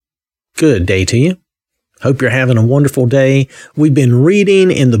Good day to you. Hope you're having a wonderful day. We've been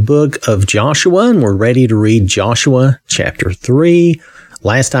reading in the book of Joshua, and we're ready to read Joshua chapter 3.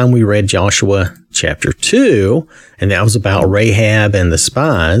 Last time we read Joshua chapter 2, and that was about Rahab and the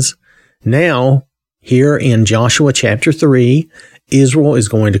spies. Now, here in Joshua chapter 3, Israel is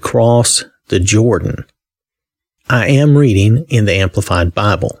going to cross the Jordan. I am reading in the Amplified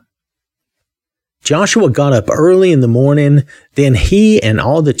Bible. Joshua got up early in the morning, then he and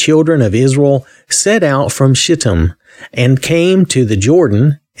all the children of Israel set out from Shittim and came to the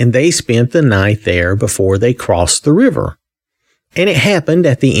Jordan, and they spent the night there before they crossed the river. And it happened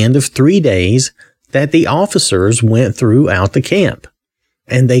at the end of 3 days that the officers went throughout the camp,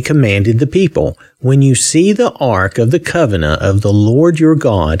 and they commanded the people, "When you see the ark of the covenant of the Lord your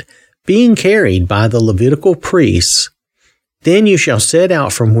God being carried by the Levitical priests, then you shall set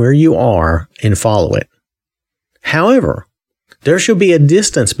out from where you are and follow it. However, there shall be a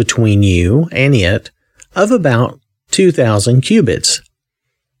distance between you and it of about 2,000 cubits.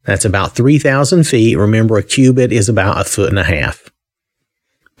 That's about 3,000 feet. Remember, a cubit is about 1.5 feet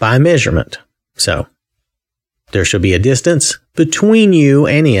by measurement. So, there shall be a distance between you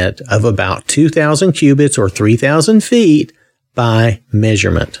and it of about 2,000 cubits or 3,000 feet by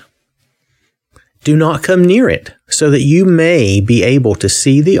measurement. Do not come near it, so that you may be able to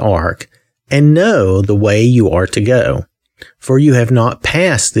see the ark and know the way you are to go, for you have not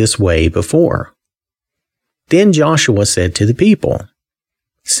passed this way before." Then Joshua said to the people,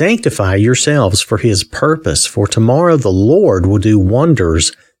 "Sanctify yourselves for his purpose, for tomorrow the Lord will do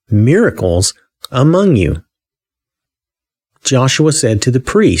wonders, miracles among you." Joshua said to the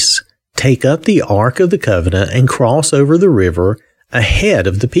priests, "Take up the ark of the covenant and cross over the river ahead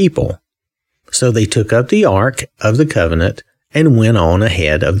of the people." So they took up the ark of the covenant and went on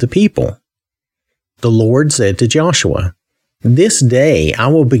ahead of the people. The Lord said to Joshua, "This day I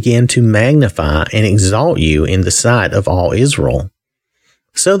will begin to magnify and exalt you in the sight of all Israel,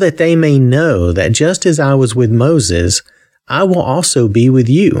 so that they may know that just as I was with Moses, I will also be with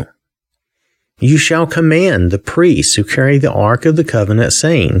you. You shall command the priests who carry the ark of the covenant,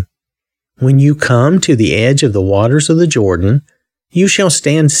 saying, 'When you come to the edge of the waters of the Jordan, you shall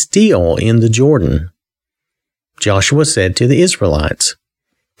stand still in the Jordan.'" Joshua said to the Israelites,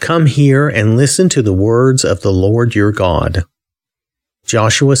 "Come here and listen to the words of the Lord your God."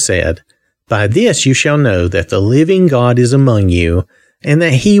 Joshua said, "By this you shall know that the living God is among you, and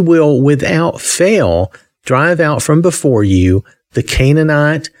that he will without fail drive out from before you the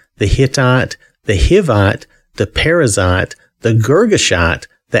Canaanite, the Hittite, the Hivite, the Perizzite, the Girgashite,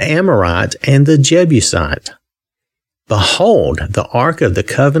 the Amorite, and the Jebusite. Behold, the ark of the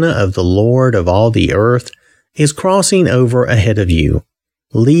covenant of the Lord of all the earth is crossing over ahead of you,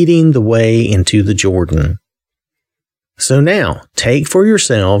 leading the way into the Jordan. So now take for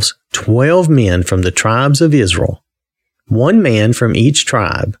yourselves 12 men from the tribes of Israel, 1 man from each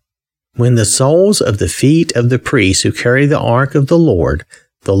tribe. When the soles of the feet of the priests who carry the ark of the Lord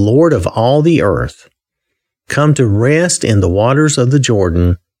of all the earth, come to rest in the waters of the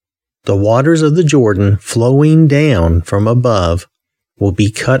Jordan flowing down from above will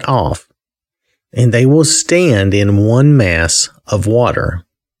be cut off, and they will stand in one mass of water."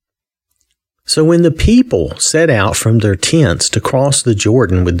 So when the people set out from their tents to cross the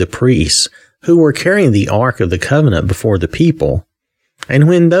Jordan with the priests who were carrying the ark of the covenant before the people, and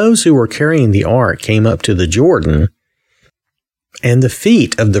when those who were carrying the ark came up to the Jordan, and the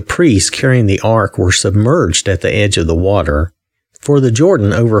feet of the priests carrying the ark were submerged at the edge of the water, for the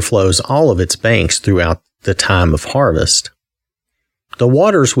Jordan overflows all of its banks throughout the time of harvest, the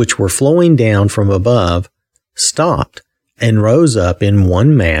waters which were flowing down from above stopped and rose up in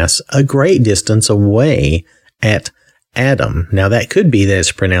one mass a great distance away at Adam. Now that could be that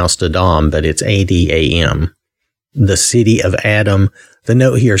it's pronounced Adam, but it's Adam. The city of Adam. The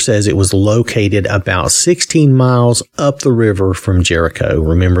note here says it was located about 16 miles up the river from Jericho.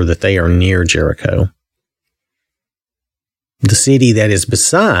 Remember that they are near Jericho. The city that is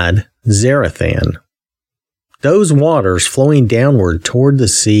beside Zarethan. Those waters flowing downward toward the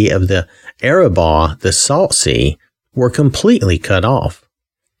sea of the Arabah, the Salt Sea, were completely cut off.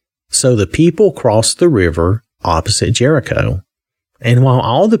 So the people crossed the river opposite Jericho. And while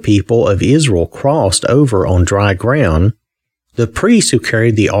all the people of Israel crossed over on dry ground, the priests who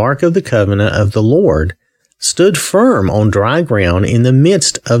carried the ark of the covenant of the Lord stood firm on dry ground in the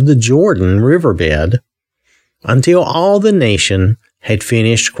midst of the Jordan riverbed until all the nation had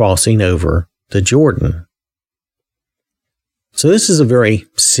finished crossing over the Jordan. So this is a very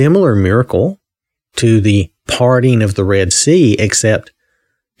similar miracle to the parting of the Red Sea, except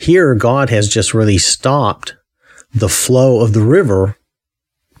here God has just really stopped the flow of the river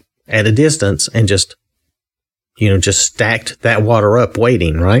at a distance and just stacked that water up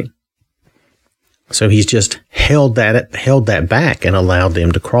waiting, right? So he's just held that back and allowed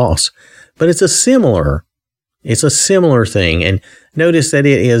them to cross. But it's a similar thing. And notice that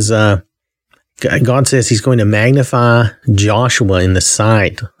it is, God says he's going to magnify Joshua in the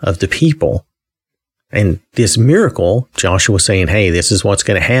sight of the people. And this miracle, Joshua saying, hey, this is what's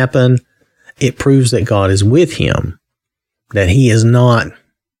going to happen. It proves that God is with him, that he is not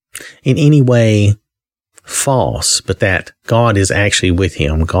in any way false, but that God is actually with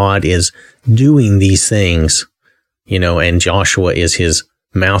him. God is doing these things, and Joshua is his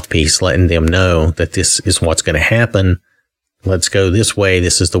mouthpiece, letting them know that this is what's going to happen. Let's go this way.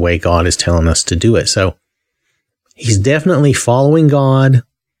 This is the way God is telling us to do it. So he's definitely following God,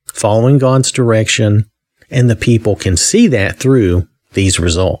 following God's direction, and the people can see that through these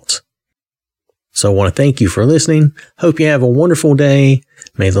results. So I want to thank you for listening. Hope you have a wonderful day.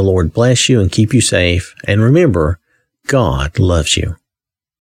 May the Lord bless you and keep you safe. And remember, God loves you.